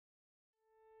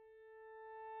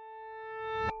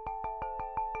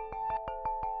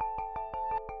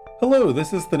Hello,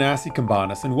 this is Thanasi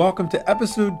Kambanis, and welcome to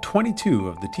episode 22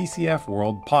 of the TCF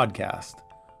World Podcast.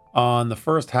 On the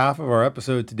first half of our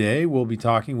episode today, we'll be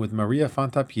talking with Maria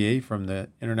Fantapié from the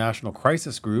International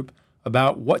Crisis Group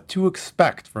about what to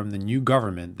expect from the new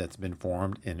government that's been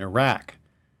formed in Iraq.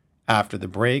 After the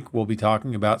break, we'll be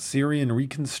talking about Syrian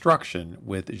reconstruction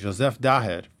with Joseph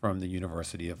Daher from the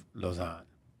University of Lausanne.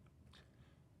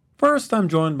 First, I'm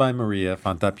joined by Maria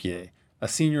Fantapié, a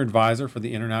senior advisor for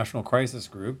the International Crisis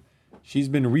Group. She's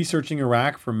been researching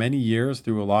Iraq for many years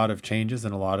through a lot of changes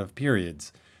and a lot of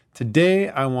periods. Today,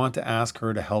 I want to ask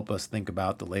her to help us think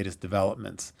about the latest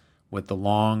developments with the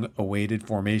long-awaited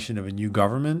formation of a new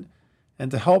government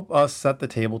and to help us set the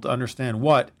table to understand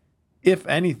what, if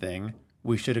anything,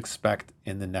 we should expect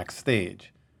in the next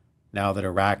stage. Now that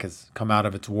Iraq has come out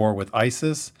of its war with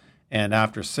ISIS and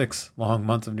after 6 long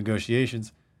months of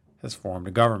negotiations, has formed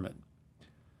a government.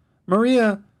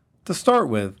 Maria, to start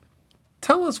with,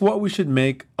 tell us what we should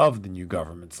make of the new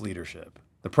government's leadership.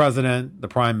 The president, the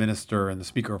prime minister, and the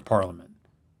speaker of parliament.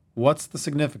 What's the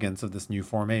significance of this new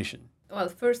formation? Well,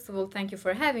 first of all, thank you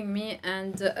for having me.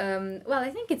 And, I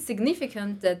think it's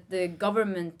significant that the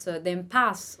government, the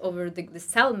impasse over the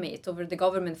stalemate over the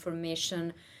government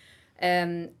formation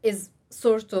is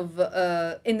sort of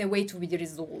in a way to be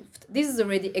resolved. This is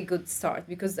already a good start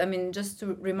because, just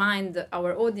to remind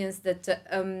our audience that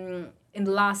in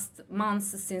the last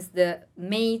months since the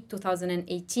May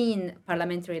 2018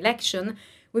 parliamentary election,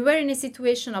 we were in a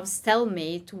situation of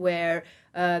stalemate where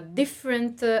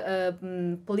different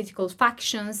political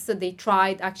factions, they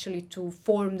tried actually to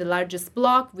form the largest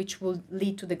bloc, which will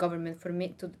lead to the government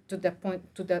to the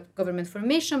government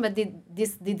formation, but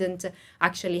this didn't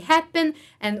actually happen.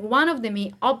 And one of the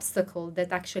main obstacles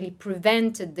that actually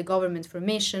prevented the government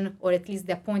formation, or at least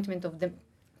the appointment of the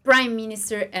prime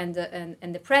minister and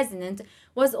the president,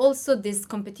 was also this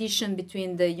competition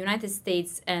between the United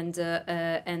States and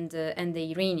the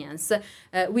Iranians,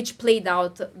 which played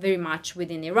out very much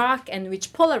within Iraq and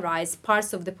which polarized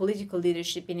parts of the political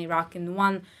leadership in Iraq in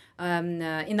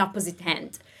opposite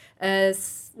hand. In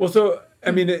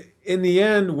the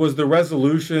end, was the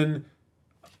resolution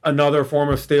another form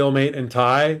of stalemate and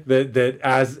tie that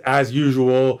as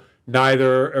usual,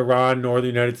 neither Iran nor the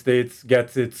United States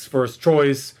gets its first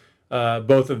choice?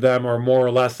 Both of them are more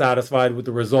or less satisfied with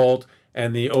the result,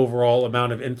 and the overall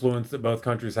amount of influence that both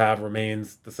countries have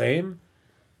remains the same?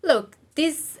 Look,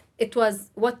 it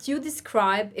was what you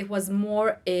described. It was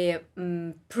more a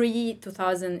May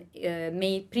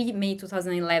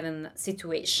 2011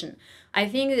 situation. I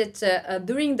think that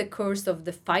during the course of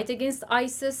the fight against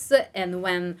ISIS and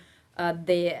when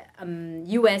the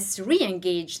U.S.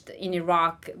 re-engaged in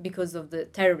Iraq because of the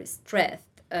terrorist threat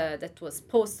that was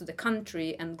posed to the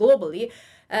country and globally,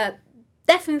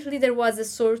 definitely there was a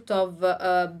sort of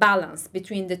balance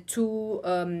between the two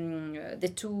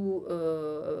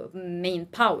main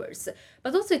powers.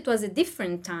 But also it was a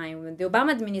different time when the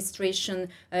Obama administration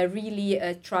really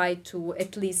tried to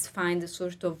at least find a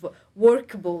sort of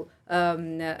workable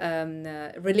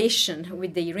relation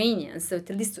with the Iranians, so at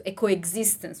least a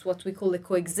coexistence, what we call a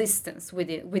coexistence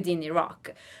within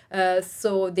Iraq.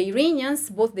 So the Iranians,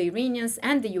 both the Iranians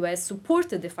and the US,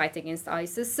 supported the fight against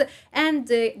ISIS, and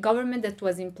the government that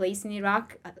was in place in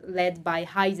Iraq, led by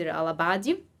Haider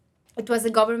al-Abadi, it was a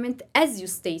government, as you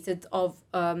stated, of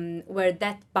where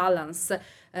that balance,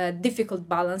 difficult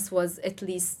balance, was at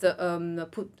least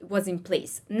was in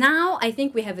place. Now, I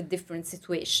think we have a different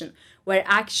situation where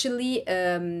actually,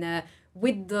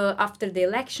 after the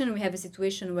election, we have a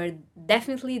situation where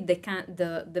definitely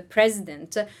the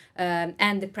president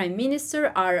and the prime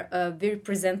minister are very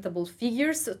presentable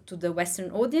figures to the Western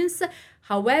audience.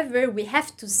 However, we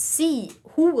have to see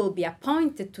who will be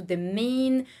appointed to the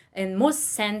main and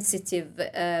most sensitive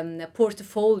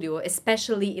portfolio,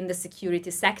 especially in the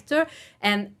security sector.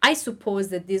 And I suppose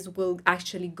that this will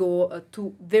actually go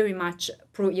to very much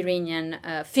pro-Iranian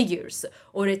figures,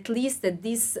 or at least that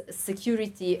these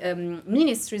security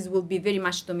ministries will be very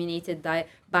much dominated by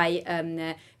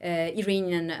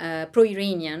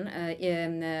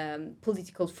pro-Iranian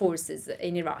political forces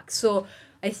in Iraq. So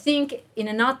I think, in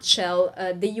a nutshell,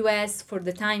 the U.S. for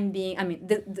the time being,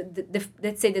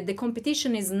 let's say that the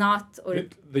competition is not...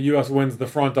 The U.S. wins the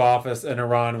front office and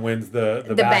Iran wins the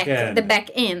back end. The back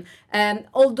end.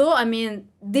 Although,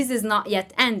 this is not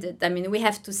yet ended. We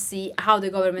have to see how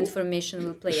the government formation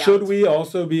will play out. Should we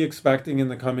also be expecting in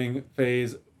the coming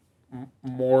phase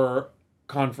more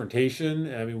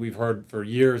confrontation? We've heard for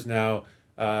years now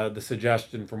the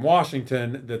suggestion from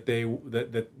Washington that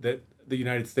the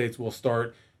United States will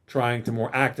start trying to more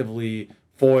actively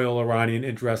foil Iranian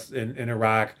interests in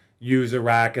Iraq use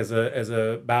Iraq as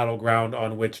a battleground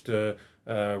on which to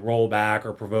roll back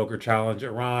or provoke or challenge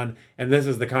Iran. And this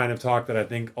is the kind of talk that I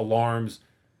think alarms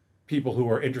people who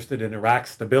are interested in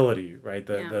Iraq's stability, right?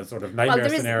 The sort of nightmare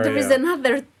scenario. There is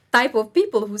another type of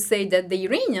people who say that the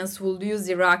Iranians will use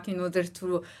Iraq in order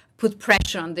to put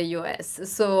pressure on the U.S.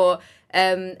 So,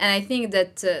 and I think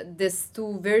that these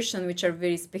two versions, which are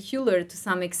very specular to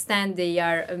some extent, they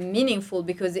are meaningful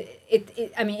because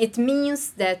it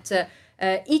means that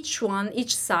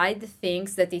each side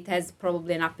thinks that it has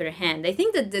probably an upper hand. I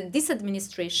think that this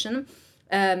administration,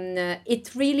 it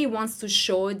really wants to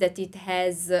show that it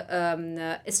has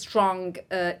a strong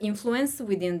influence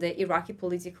within the Iraqi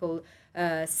political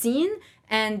scene,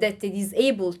 and that it is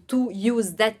able to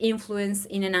use that influence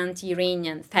in an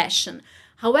anti-Iranian fashion.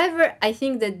 However, I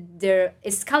think that their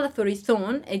escalatory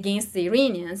tone against the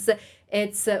Iranians,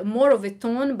 it's more of a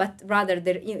tone, but rather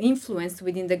their influence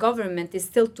within the government is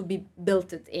still to be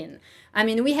built in. I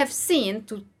mean, we have seen,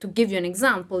 to give you an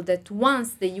example, that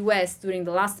once the US, during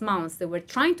the last months, they were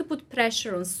trying to put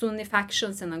pressure on Sunni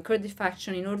factions and on Kurdish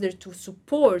faction in order to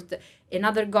support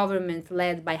another government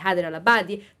led by Haider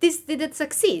al-Abadi, this didn't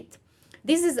succeed.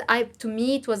 This is, to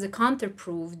me, it was a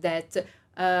counterproof that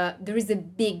there is a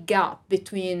big gap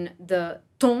between the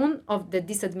tone of that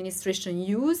this administration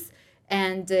used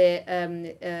and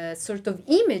the sort of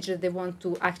image that they want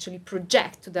to actually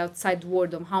project to the outside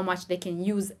world on how much they can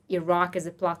use Iraq as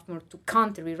a platform to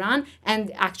counter Iran and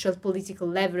the actual political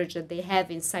leverage that they have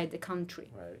inside the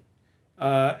country.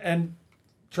 Right. And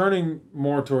turning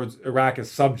more towards Iraq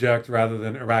as subject rather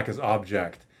than Iraq as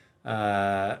object,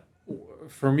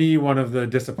 for me, one of the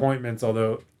disappointments,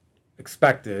 although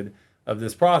expected, of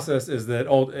this process is that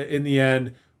in the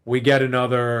end, we get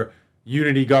another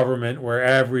unity government where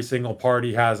every single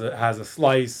party has a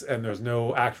slice and there's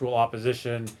no actual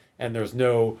opposition and there's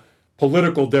no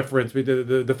political difference.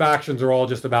 The factions are all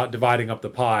just about dividing up the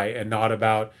pie and not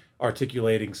about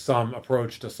articulating some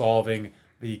approach to solving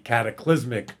the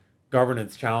cataclysmic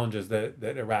governance challenges that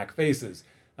Iraq faces.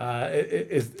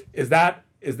 Is that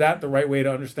the right way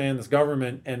to understand this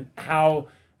government, and how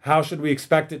should we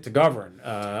expect it to govern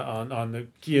on the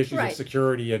key issues of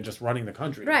security and just running the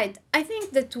country? Right. I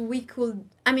think that we could.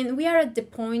 I mean, we are at the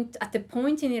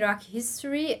point in Iraq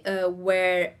history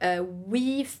where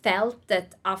we felt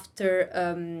that after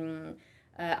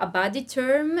Abadi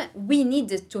term, we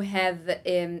needed to have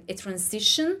a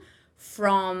transition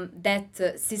from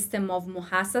that system of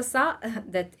muhassasa,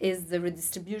 that is the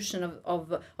redistribution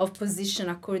of position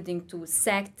according to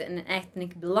sect and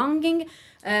ethnic belonging.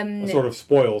 A sort of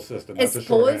spoil system. A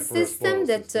spoil system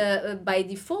that by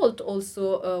default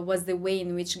also was the way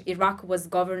in which Iraq was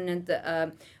governed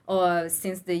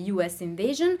since the US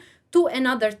invasion, to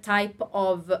another type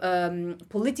of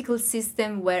political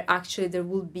system where actually there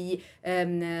will be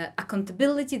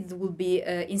accountability, there will be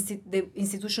the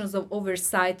institutions of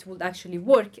oversight would actually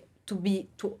work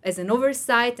as an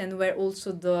oversight, and where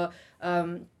also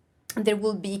there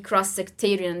will be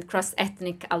cross-sectarian,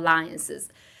 cross-ethnic alliances.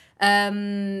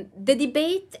 The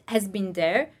debate has been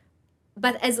there,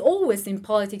 but as always in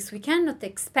politics, we cannot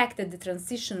expect that the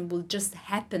transition will just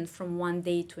happen from one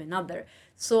day to another.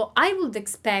 So I would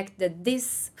expect that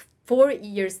these 4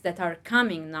 years that are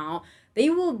coming now, they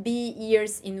will be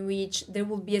years in which there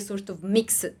will be a sort of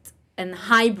mixed and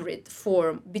hybrid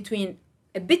form between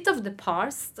a bit of the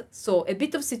past, so a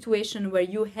bit of situation where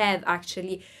you have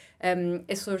actually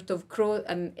a sort of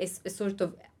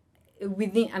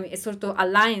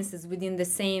alliances within the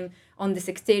same, on the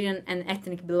sectarian and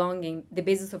ethnic belonging, the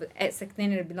basis of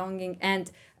sectarian belonging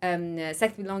and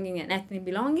sect belonging and ethnic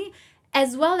belonging,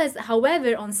 as well as,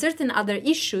 however, on certain other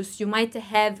issues, you might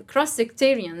have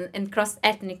cross-sectarian and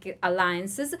cross-ethnic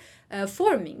alliances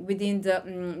forming within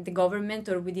the government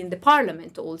or within the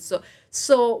parliament also.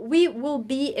 So we will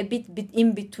be a bit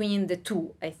in between the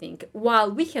two, I think,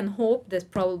 while we can hope that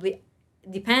probably,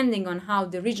 depending on how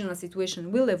the regional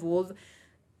situation will evolve,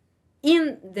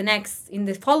 in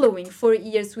the following 4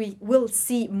 years, we will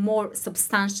see more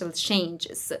substantial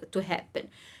changes to happen.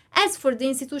 As for the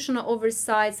institutional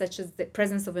oversight, such as the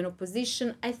presence of an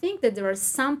opposition, I think that there are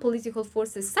some political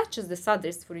forces, such as the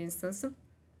Sadrs, for instance,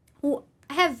 who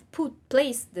have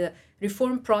placed the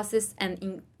reform process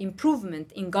and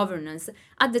improvement in governance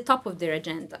at the top of their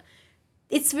agenda.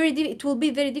 It will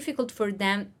be very difficult for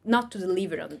them not to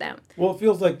deliver on them. Well, it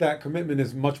feels like that commitment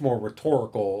is much more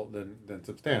rhetorical than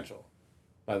substantial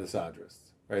by the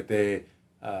Sadrists, right? They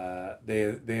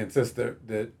insist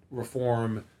that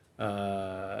reform.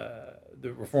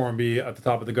 The reform be at the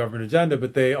top of the government agenda,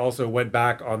 but they also went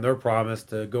back on their promise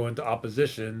to go into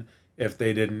opposition if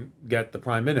they didn't get the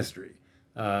prime ministry,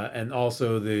 and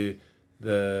also the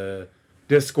the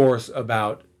discourse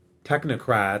about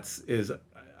technocrats is,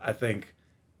 I think,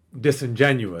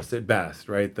 disingenuous at best,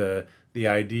 right? The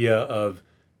idea of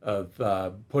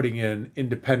putting in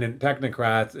independent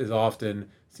technocrats is often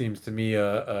seems to me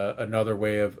another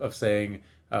way of saying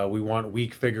we want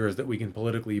weak figures that we can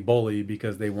politically bully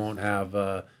because they won't have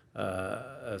a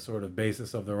sort of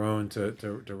basis of their own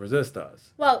to resist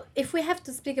us. Well, if we have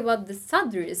to speak about the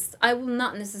Sadrists, I will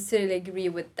not necessarily agree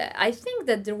with that. I think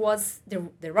that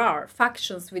there are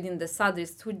factions within the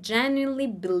Sadrists who genuinely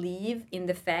believe in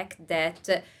the fact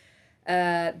that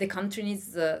the country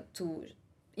needs to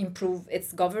improve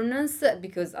its governance,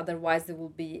 because otherwise there will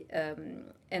be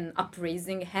an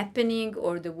upraising happening,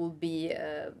 or there will be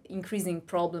increasing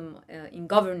problem in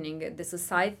governing the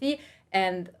society.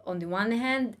 And on the one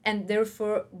hand, and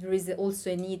therefore there is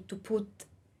also a need to put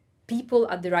people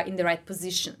at in the right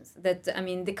positions. That, I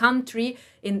mean, the country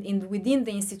in within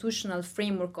the institutional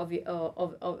framework of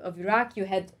Iraq, you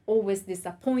had always this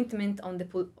appointment on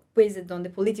based on the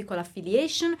political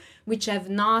affiliation, which have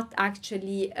not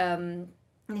actually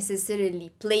necessarily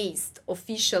placed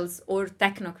officials or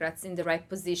technocrats in the right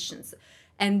positions.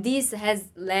 And this has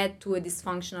led to a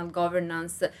dysfunctional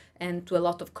governance and to a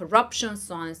lot of corruption,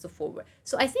 so on and so forth.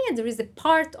 So I think that there is a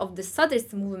part of the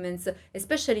Sadrist movements,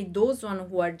 especially those ones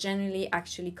who are generally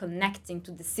actually connecting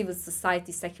to the civil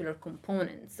society secular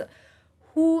components,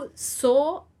 who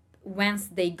saw, once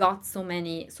they got so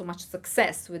much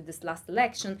success with this last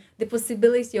election, the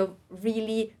possibility of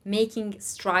really making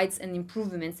strides and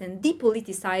improvements and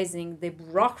depoliticizing the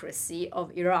bureaucracy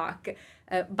of Iraq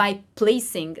by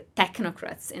placing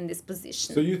technocrats in this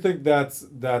position. So you think that's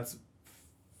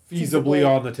feasibly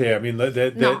on the table? I mean,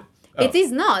 no. It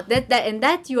is not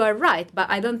that you are right, but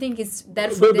I don't think it's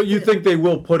that. But you think they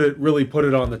will really put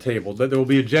it on the table? That there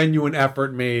will be a genuine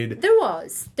effort made? There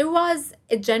was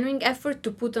a genuine effort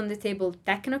to put on the table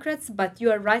technocrats, but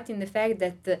you are right in the fact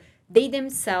that they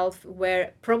themselves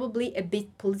were probably a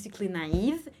bit politically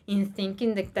naive in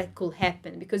thinking that could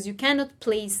happen, because you cannot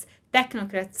place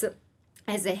technocrats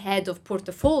as a head of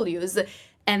portfolios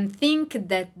and think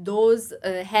that those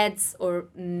heads or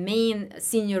main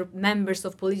senior members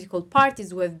of political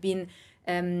parties who have been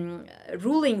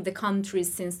ruling the country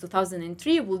since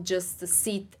 2003 will just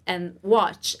sit and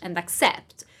watch and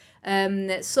accept.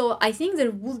 So I think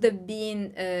there would have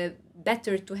been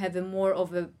better to have a more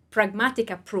of a pragmatic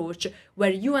approach,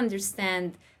 where you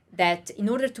understand that in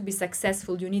order to be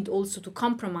successful, you need also to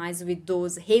compromise with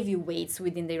those heavyweights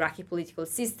within the Iraqi political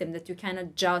system, that you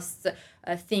cannot just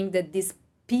think that these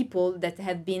people that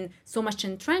have been so much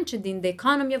entrenched in the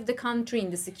economy of the country, in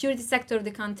the security sector of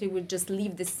the country, will just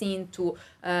leave the scene to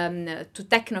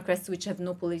technocrats which have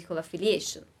no political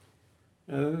affiliation.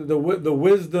 The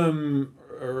wisdom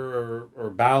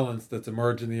or balance that's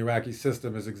emerged in the Iraqi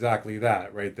system is exactly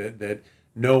that, right? That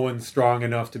no one's strong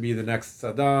enough to be the next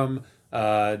Saddam.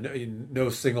 No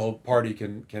single party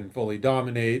can fully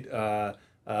dominate.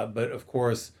 But of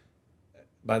course,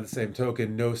 by the same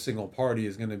token, no single party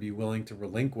is going to be willing to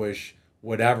relinquish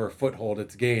whatever foothold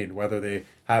it's gained, whether they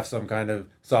have some kind of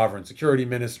sovereign security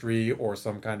ministry or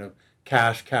some kind of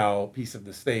cash cow piece of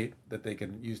the state that they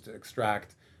can use to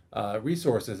extract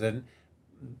resources. And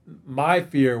my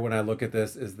fear when I look at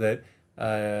this is that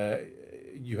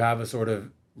you have a sort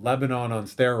of Lebanon on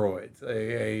steroids,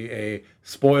 a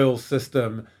spoils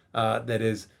system that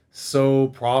is so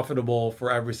profitable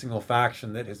for every single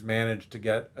faction that has managed to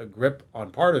get a grip on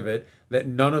part of it, that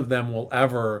none of them will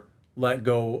ever let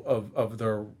go of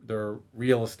their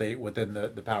real estate within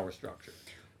the power structure.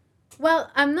 Well,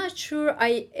 I'm not sure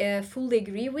I fully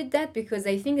agree with that, because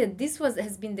I think that this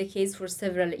has been the case for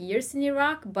several years in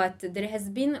Iraq, but there has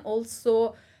been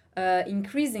also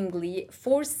increasingly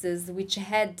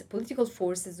political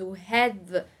forces who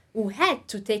had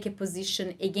to take a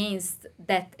position against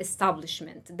that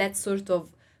establishment, that sort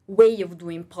of way of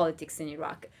doing politics in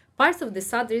Iraq. Parts of the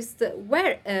Sadrists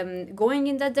were going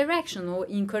in that direction, or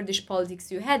in Kurdish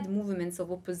politics you had movements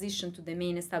of opposition to the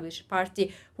main established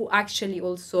party who actually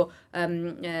also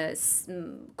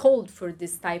called for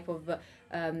this type of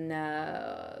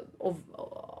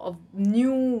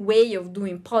new way of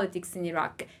doing politics in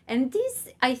Iraq. And this,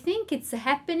 I think it's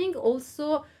happening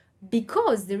also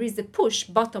because there is a push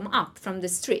bottom up from the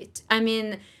street. I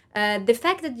mean, the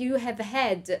fact that you have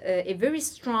had a very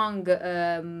strong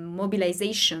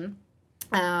mobilization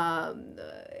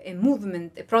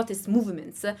protest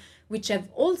movements, which have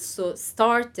also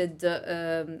started,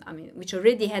 which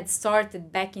already had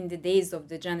started back in the days of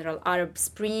the general Arab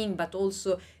Spring, but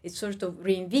also it sort of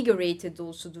reinvigorated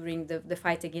also during the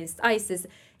fight against ISIS.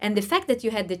 And the fact that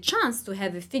you had the chance to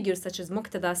have a figure such as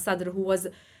Muqtada Sadr, who was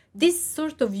this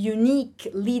sort of unique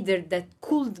leader that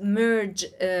could merge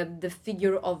the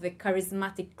figure of a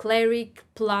charismatic cleric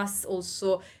plus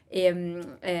also a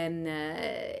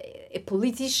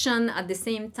politician at the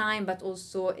same time, but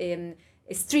also a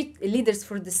leader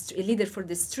for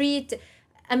the street.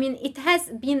 I mean, it has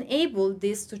been able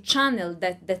this to channel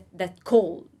that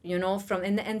call, from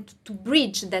and to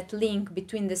bridge that link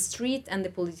between the street and the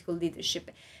political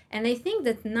leadership. And I think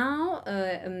that now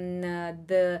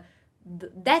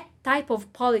that type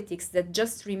of politics that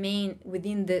just remain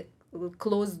within the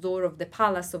closed door of the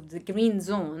palace of the green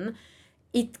zone,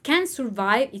 it can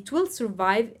survive, it will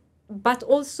survive, but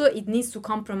also it needs to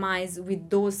compromise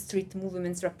with those street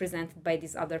movements represented by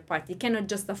this other party. It cannot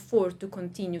just afford to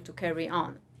continue to carry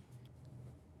on.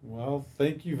 Well,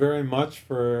 thank you very much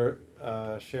for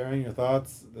sharing your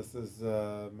thoughts. This is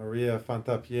Maria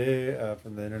Fantapié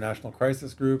from the International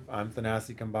Crisis Group. I'm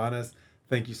Thanasi Cambanis.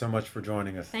 Thank you so much for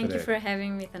joining us today. Thank you for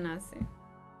having me, Thanasi.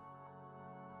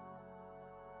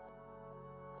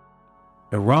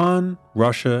 Iran,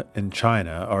 Russia, and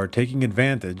China are taking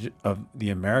advantage of the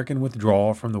American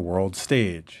withdrawal from the world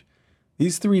stage.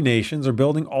 These three nations are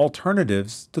building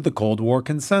alternatives to the Cold War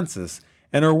consensus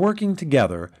and are working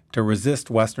together to resist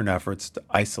Western efforts to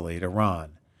isolate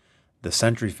Iran. The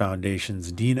Century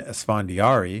Foundation's Dina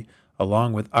Esfandiari,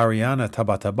 along with Ariana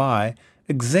Tabatabai,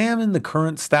 examine the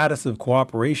current status of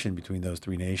cooperation between those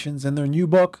three nations in their new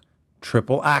book,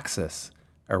 Triple Axis: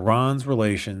 Iran's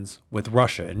Relations with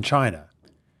Russia and China.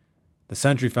 The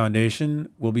Century Foundation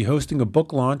will be hosting a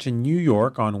book launch in New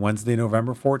York on Wednesday,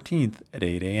 November 14th at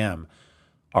 8 a.m.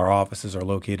 Our offices are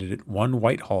located at 1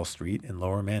 Whitehall Street in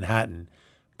Lower Manhattan.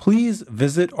 Please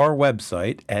visit our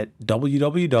website at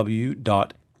www.tcf.org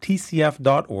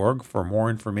for more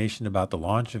information about the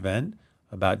launch event,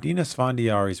 about Dina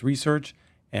Esfandiari's research,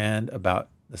 and about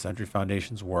the Century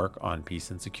Foundation's work on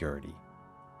peace and security.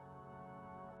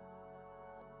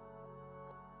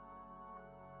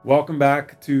 Welcome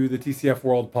back to the TCF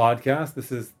World Podcast.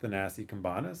 This is Thanasi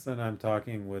Cambanis, and I'm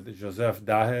talking with Joseph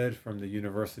Dahed from the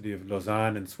University of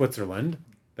Lausanne in Switzerland.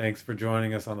 Thanks for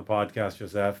joining us on the podcast,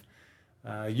 Joseph.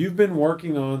 You've been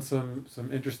working on some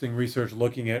interesting research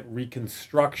looking at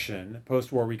reconstruction,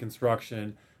 post-war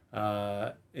reconstruction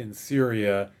in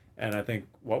Syria, and I think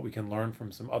what we can learn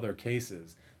from some other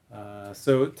cases.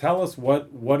 So tell us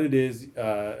what it is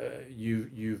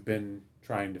you've been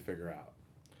trying to figure out.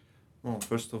 Well,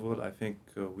 first of all, I think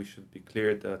we should be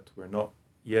clear that we're not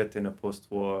yet in a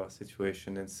post-war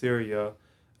situation in Syria,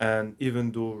 and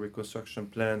even though reconstruction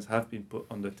plans have been put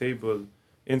on the table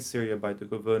in Syria by the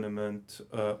government,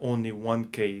 only one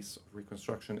case of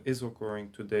reconstruction is occurring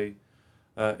today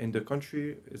in the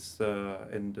country. It's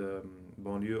in the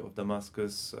banlieue of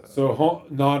Damascus. So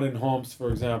not in Homs,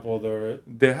 for example.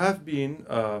 There have been,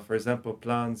 for example,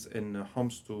 plans in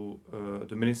Homs to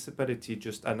the municipality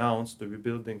just announced the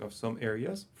rebuilding of some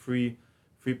areas, three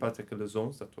particular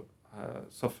zones that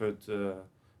suffered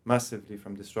massively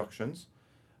from destructions.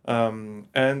 And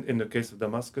in the case of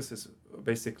Damascus, it's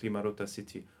basically Marota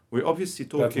city. We're obviously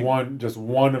talking... That's just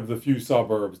one of the few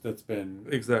suburbs that's been...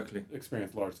 Exactly.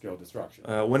 ...experienced large-scale destruction.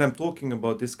 When I'm talking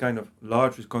about this kind of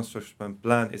large reconstruction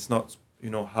plan, it's not,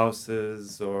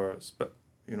 houses or,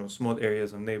 small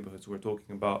areas of neighborhoods. We're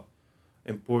talking about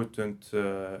important,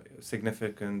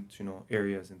 significant,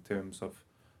 areas in terms of,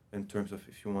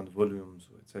 if you want, volumes,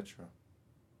 etc.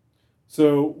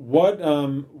 So what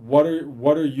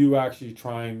are you actually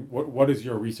trying? What is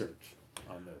your research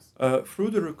on this?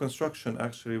 Through the reconstruction,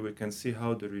 actually, we can see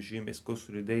how the regime is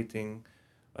consolidating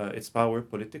its power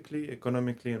politically,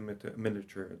 economically, and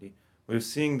militarily. We're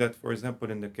seeing that, for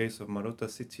example, in the case of Marota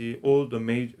city,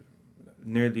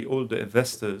 nearly all the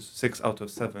investors, 6 out of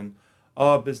 7,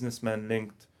 are businessmen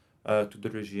linked to the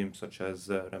regime, such as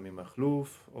Rami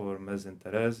Makhlouf or Mazen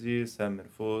Tarazi, Samir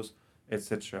Foz,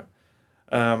 etc.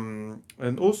 And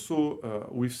also,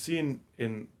 we've seen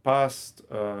in past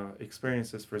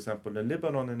experiences, for example, in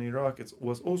Lebanon and Iraq, it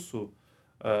was also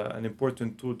an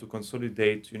important tool to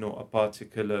consolidate, a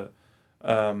particular,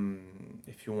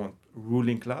 if you want,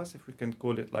 ruling class, if we can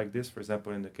call it like this. For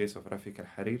example, in the case of Rafik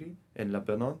al-Hariri in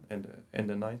Lebanon in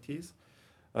the 90s.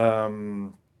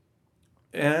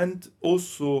 And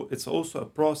also, it's also a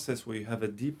process where you have a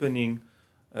deepening,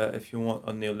 if you want,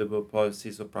 on neoliberal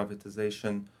policies of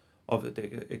privatization of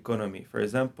the economy. For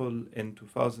example, in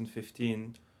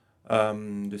 2015,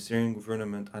 the Syrian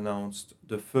government announced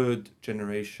the third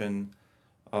generation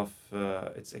of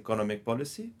its economic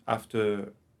policy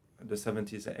after the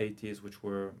 70s and 80s, which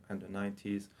were, and the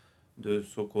 90s, the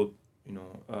so-called,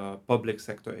 public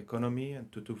sector economy,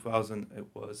 and to 2000 it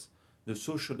was the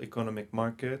social economic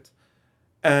market,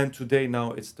 and today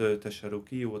now it's the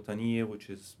Tasharuki Wataniya, which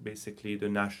is basically the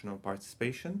national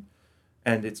participation,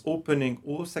 and it's opening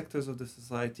all sectors of the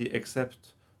society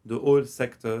except the oil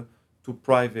sector to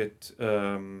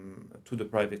the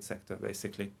private sector,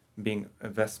 basically being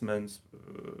investments,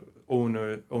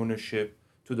 ownership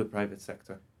to the private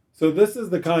sector. So this is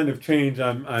the kind of change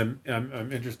I'm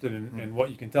interested in what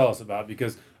you can tell us about,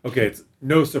 because okay, it's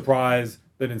no surprise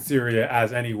that in Syria,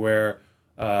 as anywhere,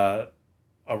 a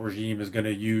regime is going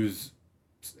to use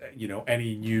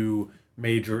any new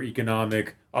major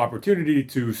economic opportunity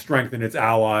to strengthen its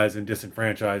allies and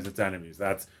disenfranchise its enemies.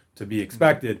 That's to be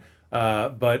expected.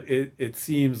 But it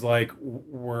seems like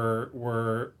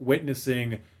we're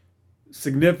witnessing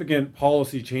significant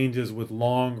policy changes with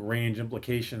long range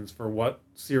implications for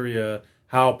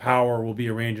how power will be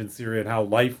arranged in Syria and how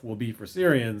life will be for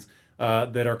Syrians,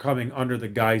 that are coming under the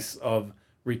guise of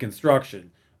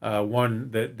reconstruction.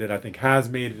 One that I think has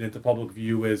made it into public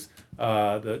view is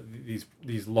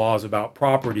these laws about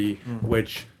property,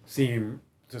 which seem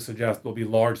to suggest there'll be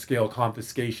large scale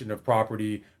confiscation of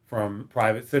property from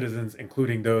private citizens,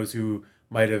 including those who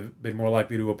might have been more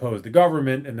likely to oppose the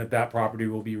government, and that property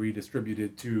will be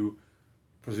redistributed to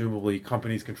presumably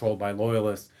companies controlled by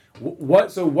loyalists.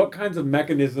 What kinds of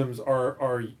mechanisms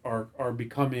are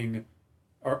becoming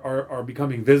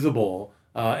visible,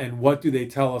 and what do they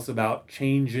tell us about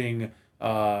changing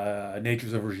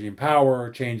natures of regime power,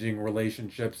 changing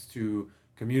relationships to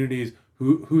communities,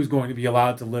 who's going to be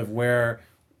allowed to live where?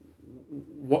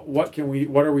 What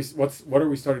are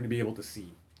we starting to be able to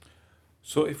see?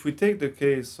 So if we take the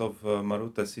case of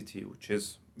Maruta city, which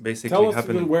is basically Tell us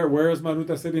happening, where is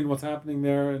Maruta City and what's happening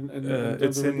there, and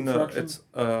it's in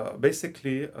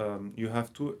basically you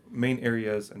have two main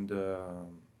areas in the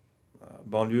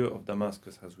banlieue of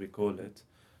Damascus, as we call it,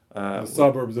 the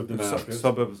suburbs of Damascus.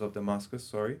 Suburbs of Damascus,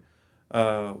 sorry,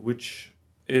 which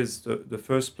is the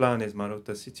first plan is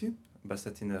Maruta city,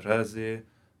 Basatin Razi,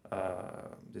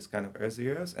 this kind of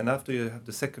areas, and after you have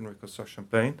the second reconstruction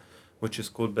plan, which is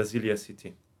called Basilia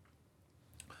city.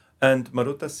 And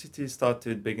Maruta city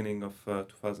started beginning of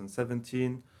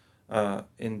 2017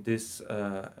 in these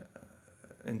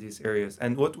areas.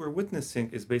 And what we're witnessing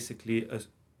is basically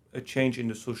a change in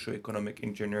the socio-economic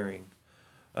engineering.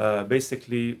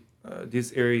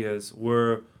 These areas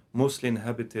were mostly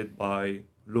inhabited by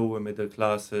lower middle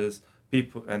classes,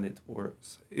 people, and it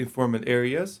was informal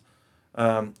areas,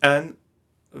 and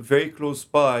very close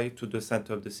by to the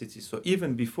center of the city. So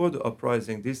even before the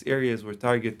uprising, these areas were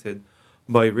targeted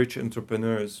by rich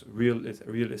entrepreneurs, real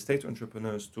estate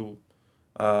entrepreneurs, to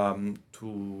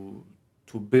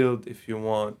build, if you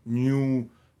want, new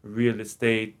real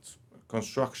estate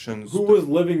constructions. Who was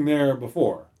living there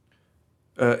before?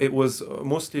 It was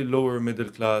mostly lower middle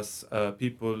class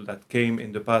people that came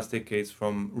in the past decades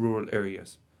from rural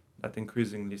areas that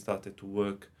increasingly started to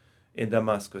work in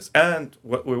Damascus. And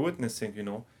what we're witnessing,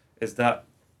 is that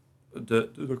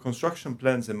the construction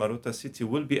plans in Maruta city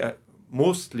will be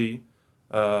mostly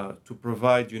to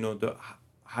provide, the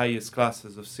highest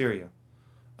classes of Syria.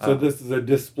 So this is a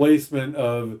displacement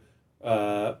of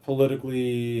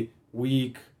politically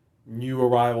weak new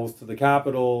arrivals to the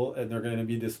capital, and they're going to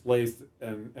be displaced,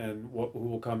 and who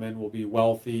will come in will be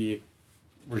wealthy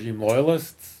regime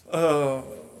loyalists.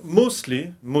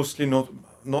 Mostly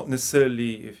not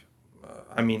necessarily.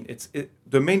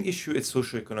 The main issue is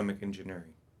socioeconomic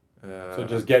engineering. So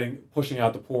just pushing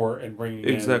out the poor and bringing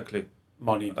exactly. in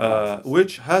money.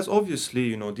 Which has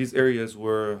obviously, these areas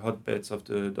were hotbeds of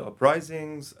the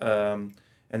uprisings, and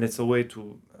it's a way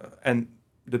to, and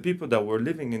the people that were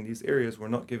living in these areas were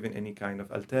not given any kind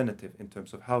of alternative in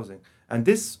terms of housing. And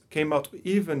this came out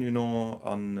even,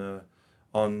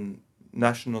 on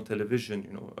national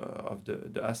television, of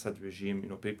the Assad regime,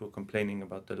 people complaining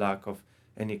about the lack of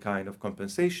any kind of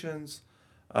compensations,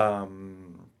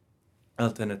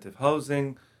 alternative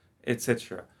housing,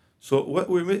 etc. So what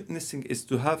we're witnessing is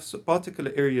to have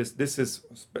particular areas. This is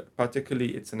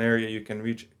particularly, it's an area you can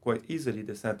reach quite easily,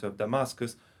 the center of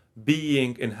Damascus,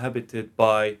 being inhabited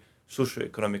by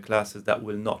socioeconomic classes that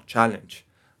will not challenge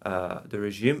the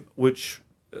regime, which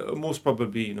most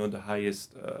probably, the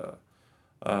highest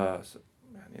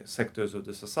sectors of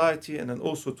the society, and then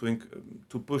also to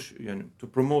push, to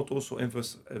promote also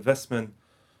investment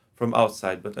from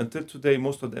outside. But until today,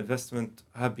 most of the investment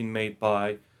have been made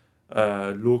by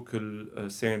local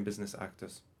Syrian business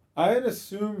actors. I had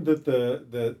assumed that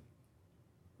the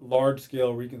large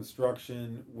scale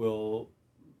reconstruction will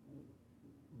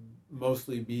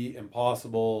mostly be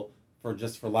impossible for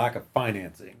lack of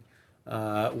financing.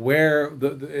 Where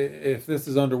if this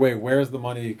is underway, where's the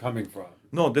money coming from?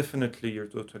 No, definitely, you're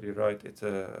totally right.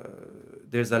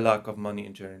 There's a lack of money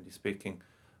in generally speaking.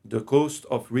 The cost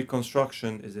of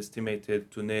reconstruction is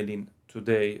estimated to nearly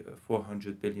today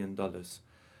 $400 billion.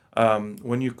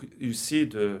 When you see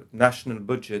the national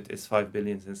budget is 5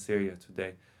 billion in Syria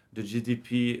today, the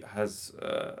GDP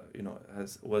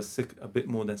was a bit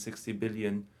more than 60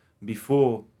 billion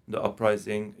before the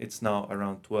uprising. It's now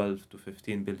around 12 to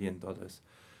 15 billion dollars.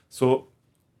 So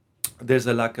there's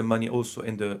a lack of money also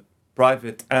in the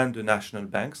private and the national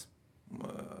banks,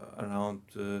 around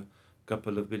a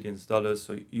couple of billions dollars.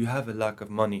 So you have a lack of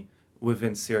money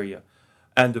within Syria,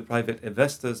 and the private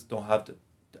investors don't have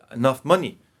enough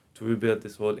money to rebuild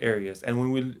these whole areas. And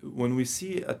when we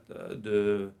see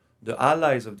the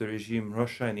allies of the regime,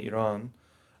 Russia and Iran,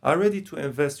 are ready to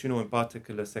invest, in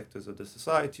particular sectors of the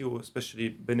society, or especially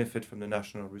benefit from the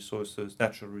natural resources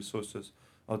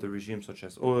of the regime, such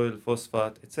as oil,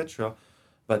 phosphate, etc.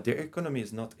 But their economy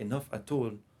is not enough at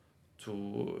all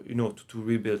to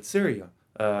rebuild Syria.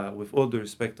 With all the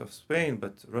respect of Spain,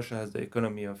 but Russia has the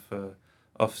economy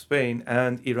of Spain,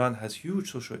 and Iran has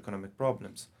huge socioeconomic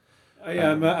problems.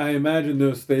 I imagine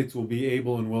those states will be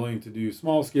able and willing to do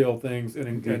small scale things,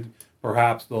 and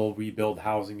perhaps they'll rebuild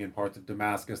housing in parts of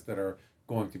Damascus that are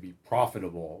going to be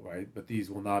profitable, right? But these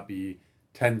will not be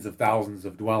tens of thousands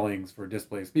of dwellings for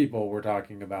displaced people. We're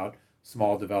talking about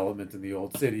small development in the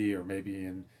old city, or maybe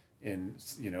in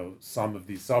some of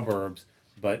these suburbs.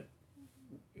 But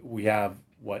we have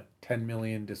what 10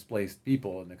 million displaced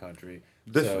people in the country.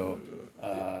 So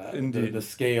Indeed. the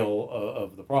scale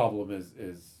of the problem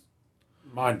is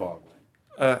mind-boggling.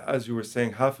 As you were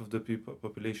saying, half of the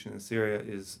population in Syria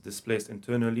is displaced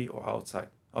internally or outside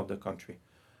of the country.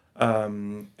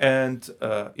 And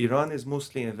Iran is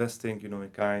mostly investing, in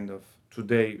kind of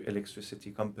today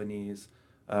electricity companies,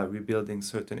 rebuilding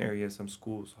certain areas, some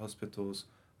schools, hospitals.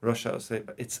 Russia,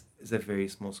 but it's a very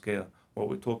small scale. What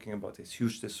we're talking about is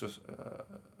huge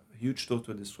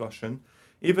total destruction.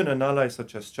 Even an ally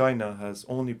such as China has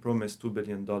only promised $2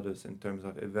 billion in terms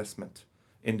of investment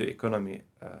in the economy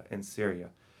in Syria.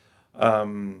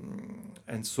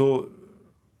 And so,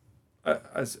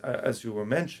 as you were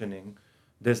mentioning,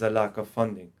 there's a lack of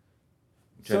funding.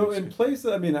 So in place,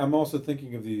 I'm also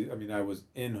thinking of I was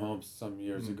in Homs some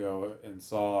years ago and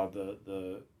saw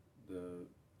the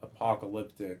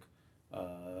apocalyptic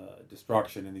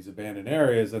destruction in these abandoned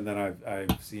areas, and then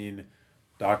I've seen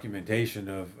documentation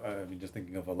of, just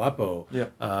thinking of Aleppo. Yeah.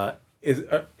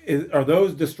 Are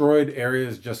those destroyed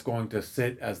areas just going to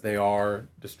sit as they are,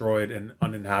 destroyed and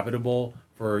uninhabitable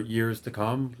for years to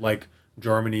come, like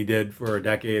Germany did for a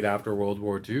decade after World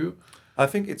War II? I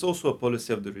think it's also a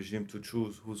policy of the regime to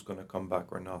choose who's going to come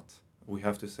back or not. We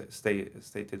have to state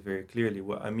it very clearly.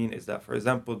 What I mean is that, for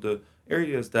example, the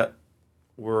areas that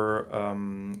were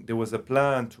there was a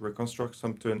plan to reconstruct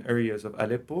certain areas of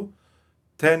Aleppo.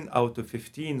 10 out of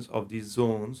 15 of these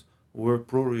zones were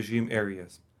pro-regime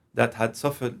areas that had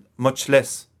suffered much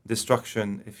less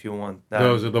destruction, if you want.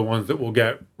 Those are the ones that will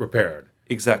get repaired.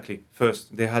 Exactly.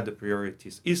 First, they had the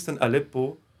priorities. Eastern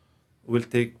Aleppo will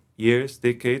take years,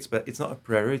 decades, but it's not a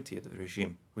priority of the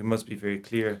regime. We must be very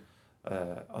clear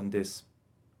on this.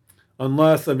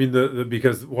 Unless,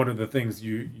 because one of the things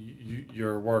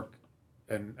your work,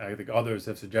 and I think others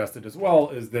have suggested as well,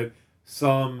 is that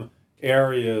some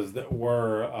areas that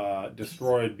were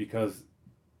destroyed because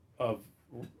of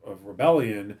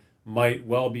rebellion might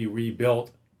well be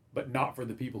rebuilt, but not for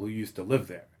the people who used to live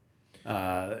there.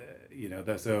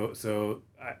 So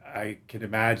I can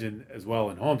imagine as well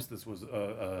in Homs, this was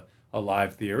a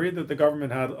live theory that the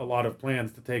government had a lot of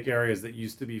plans to take areas that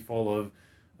used to be full of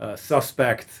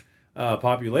suspect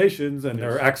populations, and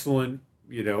they're excellent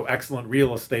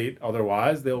real estate.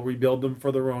 Otherwise, they'll rebuild them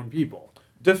for their own people.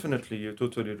 Definitely, you're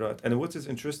totally right. And what is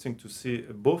interesting to see,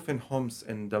 both in Homs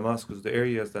and Damascus, the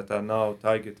areas that are now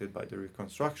targeted by the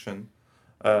reconstruction,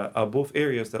 are both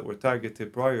areas that were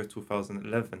targeted prior to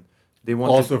 2011. They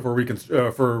wanted also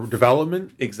for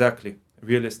development. Exactly,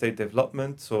 real estate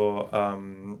development. So,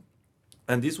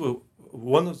 and these were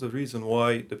one of the reasons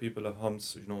why the people of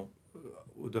Homs,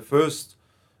 the first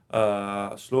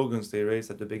slogans they raised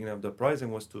at the beginning of the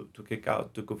uprising was to kick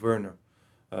out the governor.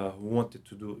 Who wanted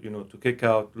to to kick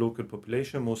out local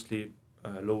population, mostly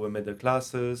lower middle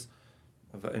classes.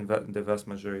 In the vast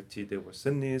majority, they were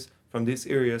Sunnis from these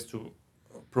areas, to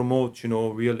promote,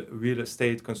 real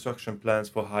estate construction plans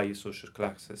for high social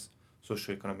classes,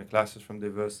 socioeconomic classes from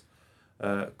diverse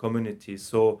communities.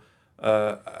 So,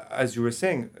 as you were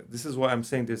saying, this is why I'm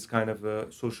saying there's kind of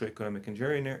a socio-economic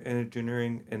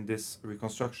engineering in this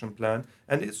reconstruction plan,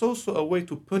 and it's also a way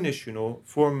to punish,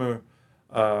 former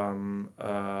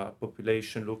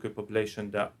local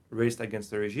population that raised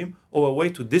against the regime, or a way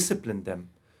to discipline them.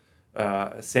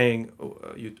 Saying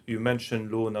you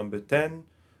mentioned law number 10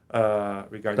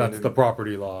 regarding that's the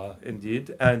property law,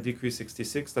 indeed, and decree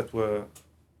 66 that were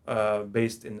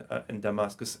based in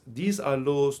Damascus. These are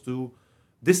laws to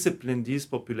discipline these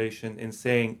population in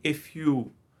saying if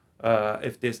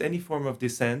there's any form of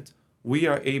dissent, we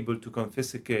are able to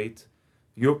confiscate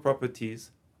your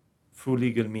properties through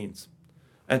legal means.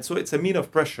 And so it's a mean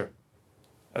of pressure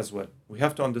as well. We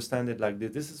have to understand it like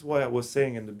this. This is why I was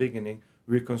saying in the beginning,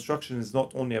 reconstruction is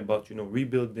not only about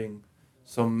rebuilding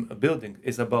some building.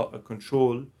 It's about a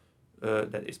control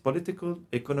that is political,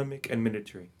 economic, and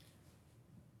military.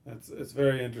 It's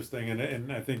very interesting,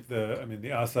 and I think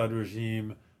the Assad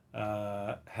regime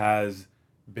has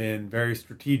been very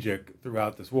strategic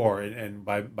throughout this war, and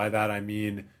by that I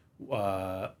mean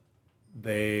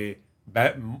they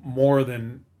bet more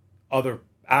than other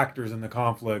actors in the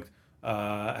conflict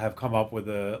have come up with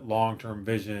a long-term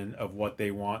vision of what they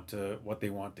want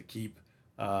to keep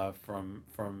from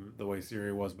the way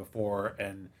Syria was before,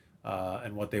 and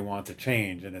what they want to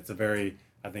change. And it's a very,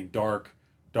 I think, dark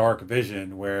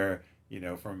vision where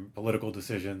from political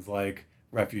decisions like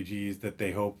refugees that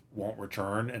they hope won't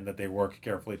return and that they work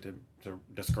carefully to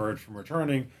discourage from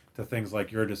returning, to things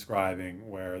like you're describing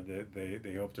where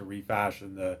they hope to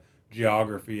refashion the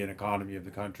geography and economy of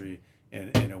the country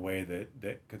in a way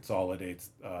that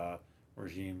consolidates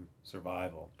regime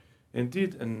survival.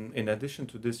 Indeed, and in addition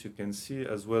to this, you can see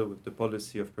as well with the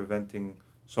policy of preventing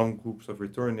some groups of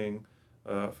returning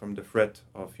from the threat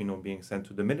of being sent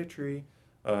to the military,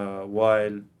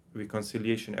 while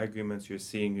reconciliation agreements, you're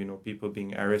seeing people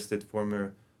being arrested,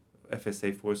 former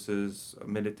FSA forces,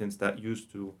 militants that used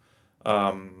to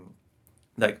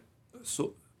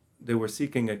so they were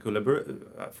seeking a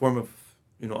form of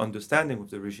understanding with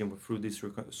the regime through this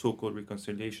so-called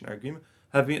reconciliation agreement,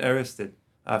 have been arrested.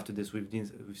 After this, we've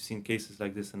seen cases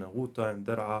like this in Ghouta and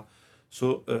Dar'a.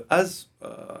 So as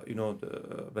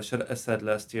Bashar Assad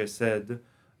last year said,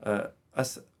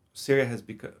 Syria has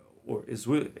become, or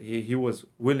he was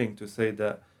willing to say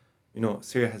that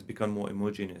Syria has become more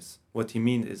homogeneous. What he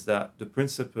means is that the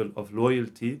principle of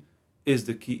loyalty is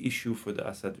the key issue for the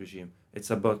Assad regime. It's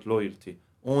about loyalty,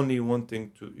 only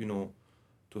wanting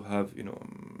to have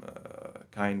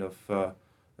kind of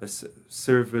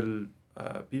servile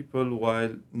people,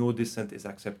 while no dissent is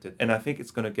accepted. And I think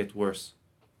it's going to get worse.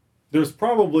 There's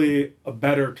probably a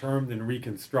better term than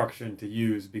reconstruction to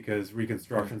use, because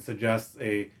reconstruction suggests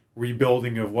a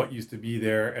rebuilding of what used to be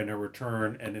there and a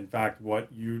return. And in fact,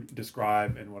 what you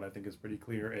describe and what I think is pretty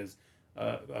clear is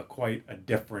quite a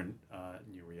different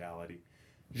new reality.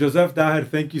 Joseph Daher,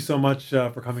 thank you so much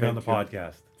for coming on the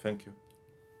podcast. Thank you.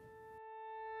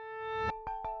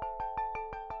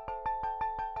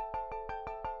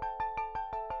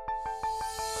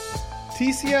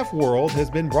 TCF World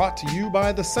has been brought to you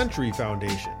by the Century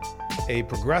Foundation, a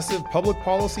progressive public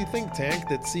policy think tank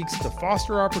that seeks to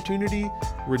foster opportunity,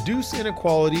 reduce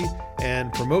inequality,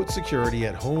 and promote security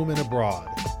at home and abroad.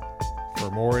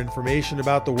 For more information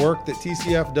about the work that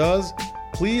TCF does,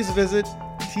 please visit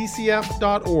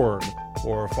tcf.org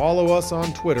or follow us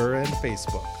on Twitter and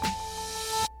Facebook.